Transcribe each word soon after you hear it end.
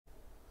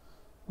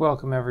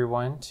Welcome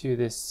everyone to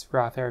this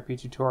Rawtherapee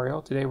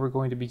tutorial. Today we're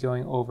going to be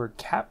going over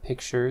cat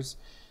pictures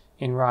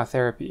in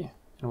Rawtherapee.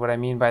 And what I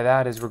mean by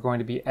that is we're going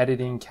to be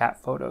editing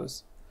cat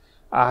photos.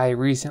 I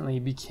recently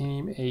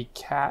became a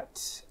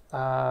cat,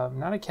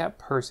 not a cat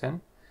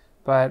person,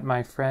 but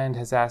my friend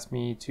has asked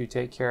me to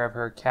take care of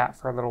her cat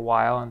for a little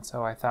while, and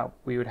so I thought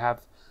we would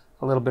have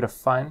a little bit of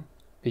fun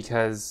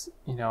because,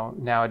 you know,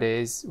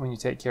 nowadays when you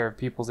take care of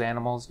people's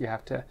animals, you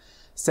have to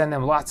send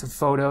them lots of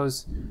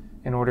photos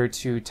in order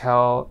to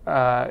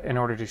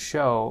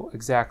show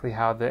exactly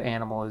how the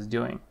animal is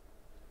doing.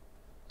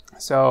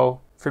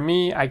 So for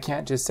me, I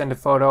can't just send a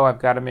photo. I've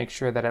got to make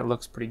sure that it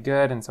looks pretty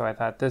good, and so I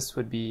thought this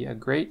would be a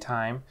great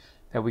time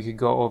that we could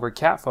go over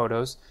cat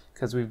photos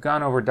because we've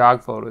gone over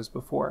dog photos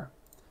before.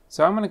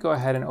 So I'm going to go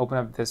ahead and open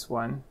up this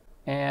one,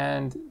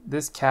 and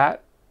this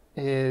cat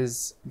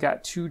is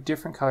got two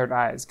different colored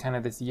eyes, kind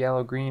of this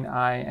yellow-green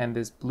eye and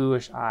this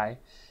bluish eye,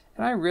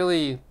 and I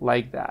really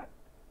like that.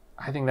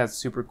 I think that's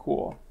super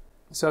cool.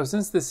 So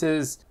since this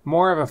is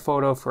more of a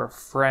photo for a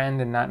friend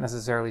and not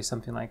necessarily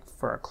something like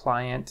for a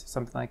client,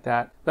 something like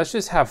that, let's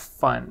just have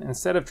fun.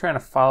 Instead of trying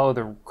to follow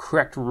the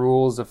correct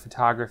rules of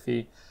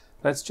photography,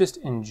 let's just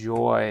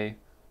enjoy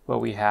what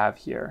we have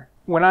here.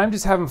 When I'm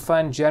just having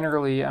fun,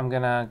 generally I'm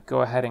gonna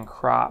go ahead and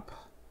crop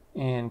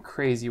in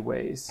crazy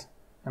ways.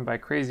 And by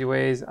crazy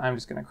ways, I'm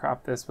just gonna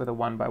crop this with a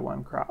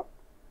 1:1 crop.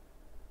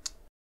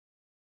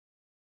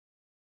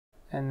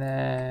 And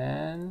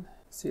then,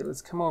 see,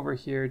 let's come over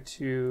here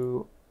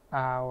to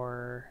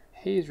our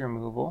haze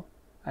removal.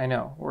 I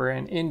know, we're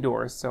in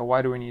indoors, so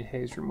why do we need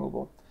haze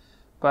removal?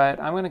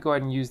 But I'm gonna go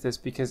ahead and use this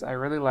because I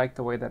really like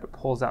the way that it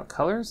pulls out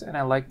colors, and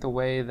I like the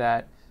way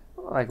that,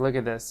 like, look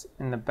at this,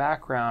 in the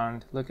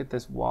background, look at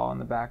this wall in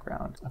the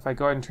background. If I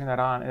go ahead and turn that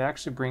on, it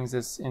actually brings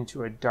this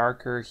into a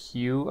darker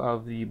hue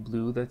of the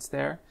blue that's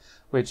there,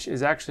 which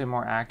is actually a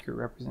more accurate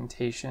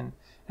representation,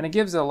 and it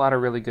gives a lot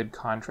of really good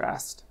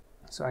contrast.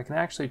 So I can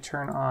actually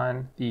turn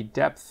on the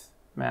depth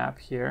map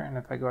here, and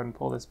if I go ahead and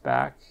pull this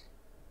back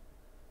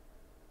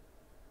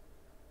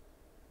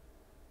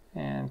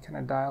and kind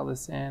of dial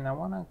this in, I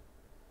want to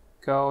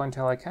go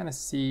until I kind of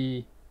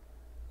see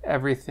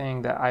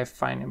everything that I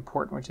find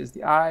important, which is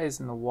the eyes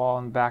and the wall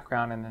in the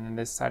background, and then in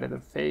this side of the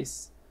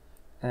face.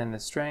 And then the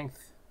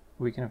strength,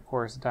 we can of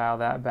course dial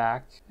that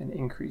back and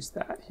increase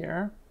that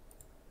here.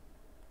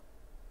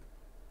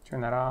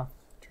 Turn that off,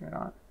 turn it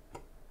on.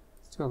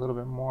 Let's do a little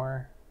bit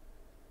more.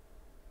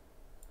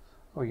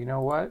 Oh, you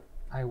know what?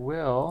 I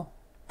will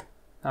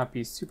not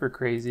be super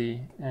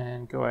crazy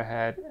and go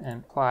ahead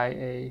and apply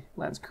a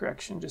lens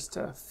correction just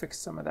to fix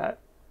some of that.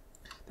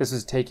 This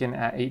was taken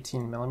at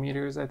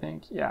 18mm, I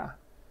think. Yeah.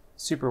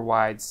 Super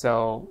wide,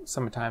 so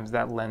sometimes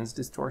that lens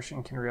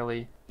distortion can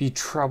really be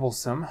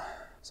troublesome.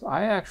 So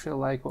I actually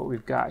like what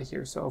we've got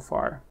here so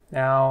far.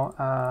 Now,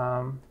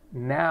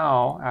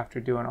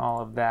 after doing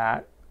all of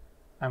that,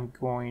 I'm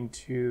going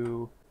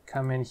to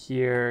come in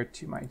here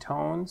to my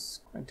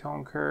tones, my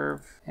tone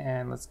curve,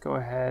 and let's go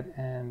ahead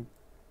and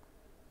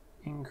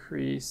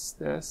increase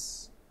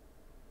this,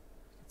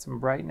 get some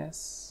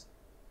brightness.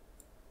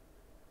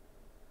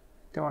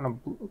 Don't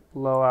want to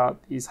blow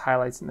out these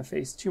highlights in the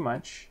face too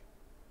much.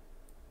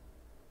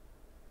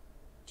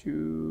 There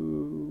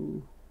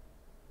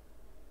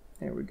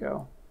we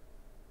go.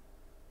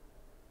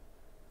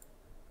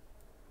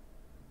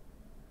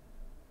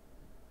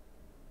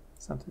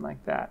 Something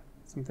like that.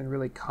 Something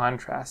really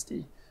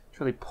contrasty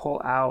to really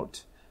pull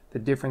out the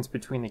difference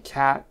between the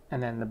cat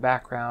and then the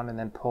background, and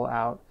then pull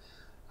out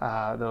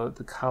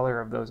the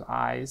color of those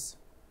eyes.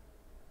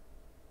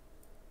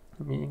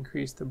 Let me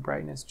increase the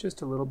brightness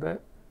just a little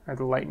bit, or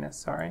the lightness,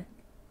 sorry.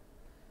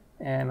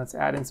 And let's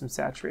add in some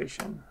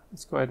saturation.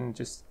 Let's go ahead and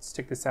just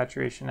stick the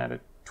saturation at a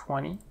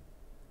 20.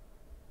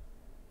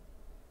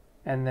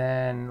 And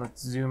then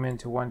let's zoom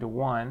into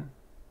 1:1.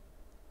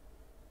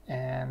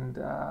 And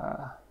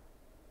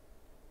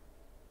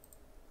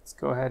let's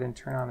go ahead and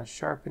turn on the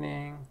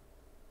sharpening.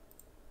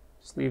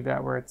 Just leave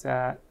that where it's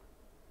at.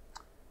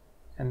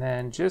 And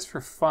then just for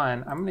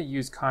fun, I'm going to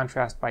use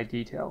contrast by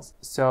details.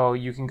 So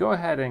you can go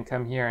ahead and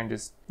come here and you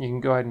can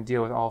go ahead and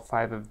deal with all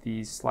 5 of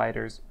these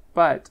sliders.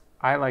 But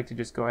I like to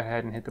just go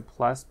ahead and hit the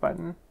plus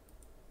button.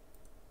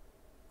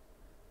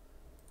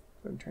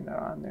 Go ahead and turn that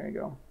on. There you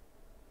go.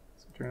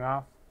 So turn it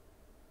off,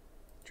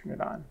 turn it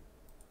on,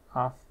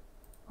 off,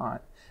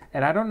 on.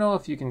 And I don't know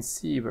if you can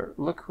see, but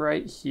look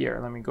right here.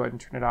 Let me go ahead and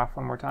turn it off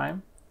one more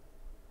time,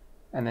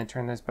 and then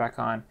turn this back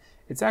on.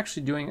 It's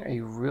actually doing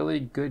a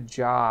really good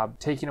job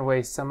taking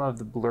away some of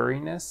the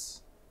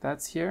blurriness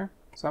that's here.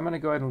 So I'm going to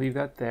go ahead and leave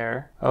that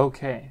there.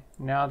 Okay,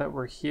 now that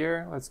we're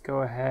here, let's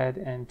go ahead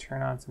and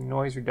turn on some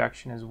noise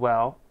reduction as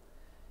well.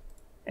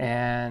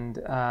 And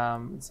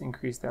let's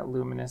increase that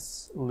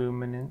luminance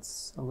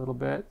a little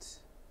bit.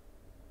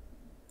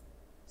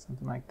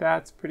 Something like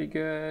that's pretty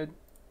good.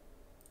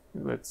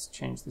 Let's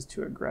change this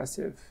to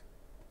aggressive.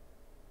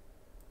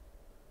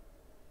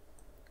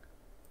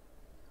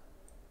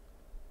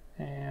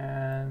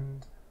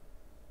 And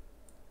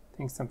I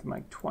think something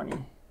like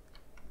 20.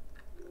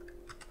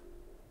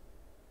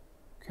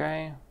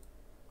 Okay.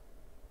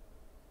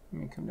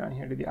 Let me come down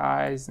here to the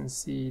eyes and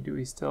see, do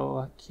we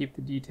still keep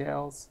the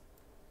details?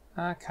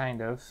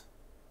 Kind of.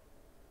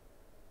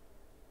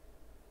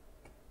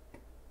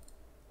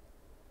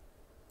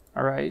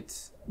 All right,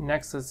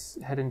 next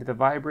let's head into the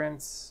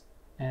vibrance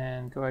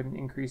and go ahead and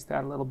increase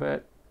that a little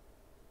bit.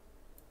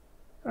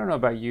 I don't know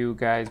about you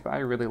guys, but I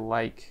really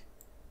like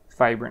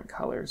vibrant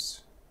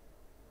colors.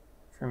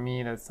 For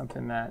me, that's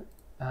something that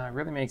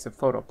really makes a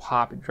photo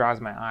pop. It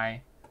draws my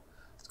eye.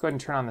 Let's go ahead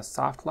and turn on the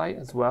soft light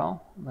as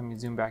well. Let me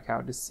zoom back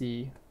out to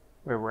see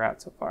where we're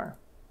at so far.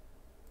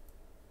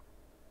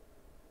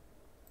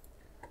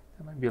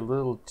 That might be a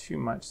little too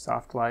much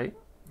soft light.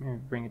 Maybe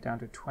bring it down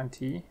to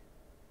 20.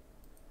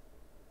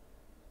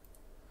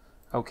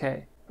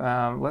 Okay,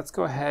 let's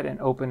go ahead and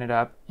open it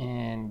up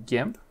in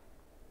GIMP.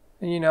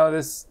 And you know,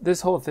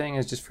 this whole thing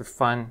is just for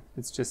fun.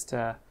 It's just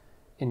to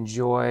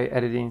enjoy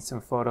editing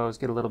some photos,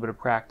 get a little bit of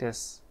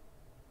practice,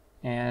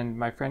 and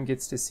my friend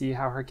gets to see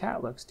how her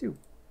cat looks too.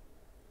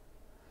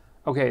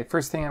 Okay,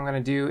 first thing I'm going to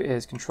do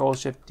is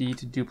Control-Shift-D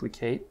to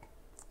duplicate,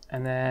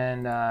 and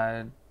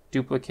then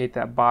duplicate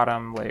that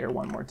bottom layer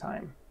one more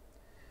time.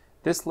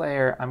 This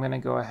layer, I'm going to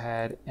go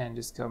ahead and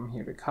just come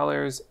here to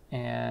Colors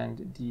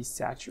and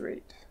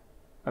desaturate.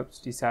 Oops,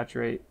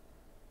 desaturate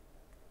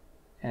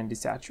and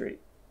desaturate.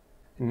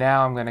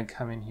 Now I'm going to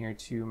come in here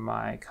to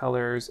my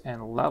colors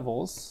and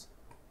levels.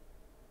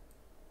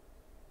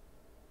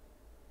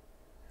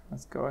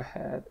 Let's go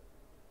ahead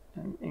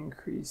and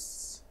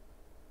increase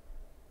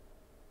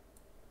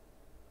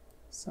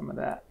some of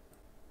that.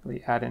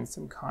 Really add in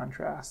some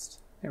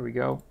contrast. There we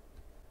go.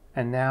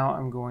 And now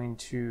I'm going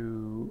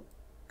to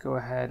go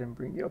ahead and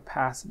bring the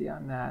opacity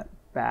on that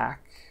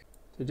back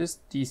to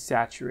just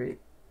desaturate.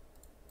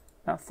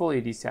 Not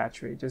fully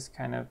desaturate, just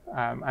kind of,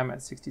 I'm at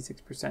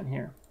 66%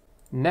 here.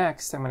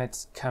 Next, I'm going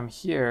to come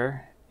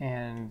here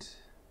and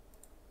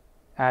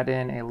add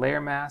in a layer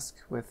mask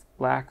with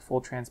black full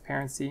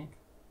transparency,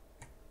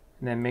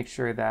 and then make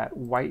sure that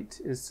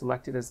white is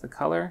selected as the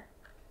color.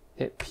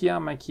 Hit P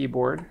on my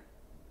keyboard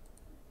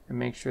and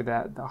make sure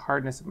that the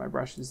hardness of my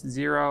brush is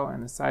 0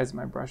 and the size of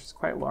my brush is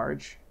quite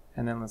large.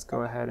 And then let's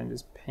go ahead and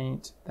just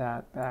paint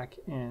that back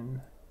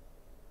in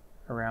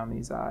around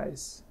these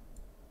eyes.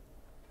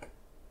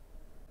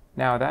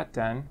 Now that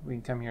done, we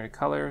can come here to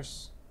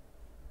colors.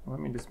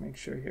 Let me just make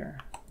sure here.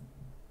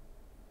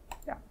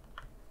 Yeah.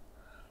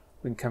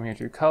 We can come here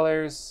to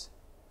colors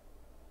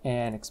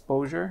and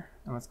exposure.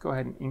 And let's go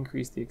ahead and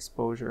increase the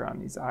exposure on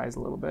these eyes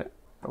a little bit.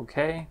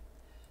 Okay.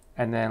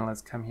 And then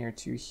let's come here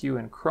to hue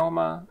and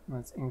chroma.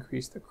 Let's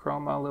increase the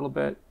chroma a little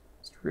bit,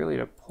 just really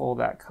to pull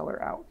that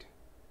color out.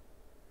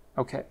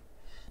 Okay.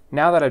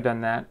 Now that I've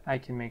done that, I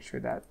can make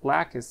sure that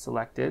black is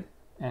selected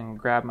and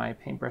grab my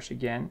paintbrush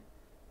again.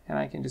 And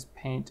I can just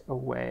paint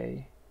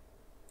away.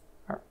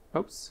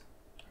 Oops,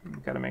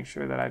 I've got to make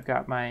sure that I've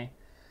got my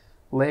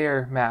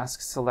layer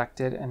mask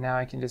selected, and now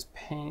I can just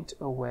paint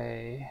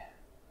away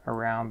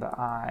around the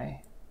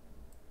eye.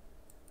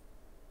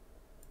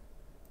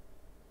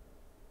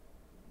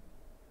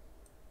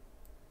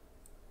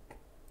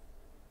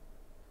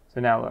 So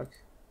now look,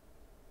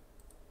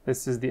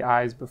 this is the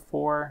eyes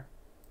before,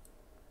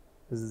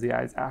 this is the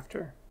eyes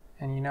after.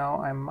 And you know,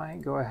 I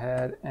might go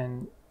ahead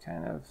and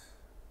kind of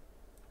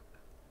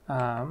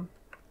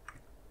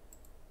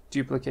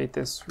duplicate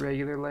this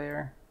regular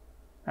layer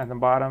at the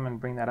bottom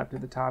and bring that up to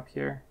the top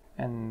here.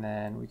 And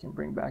then we can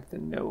bring back the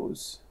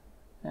nose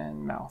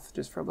and mouth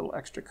just for a little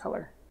extra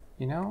color.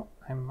 You know,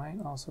 I might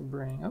also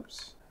bring,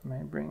 oops, I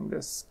might bring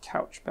this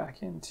couch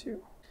back in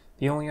too.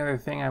 The only other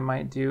thing I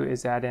might do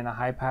is add in a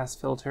high pass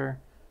filter,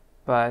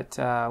 but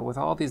with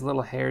all these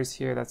little hairs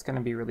here, that's going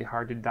to be really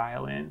hard to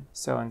dial in.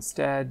 So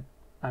instead,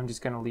 I'm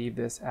just going to leave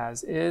this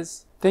as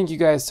is. Thank you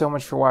guys so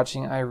much for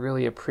watching. I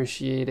really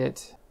appreciate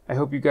it. I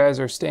hope you guys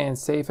are staying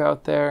safe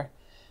out there,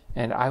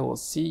 and I will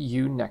see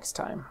you next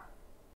time.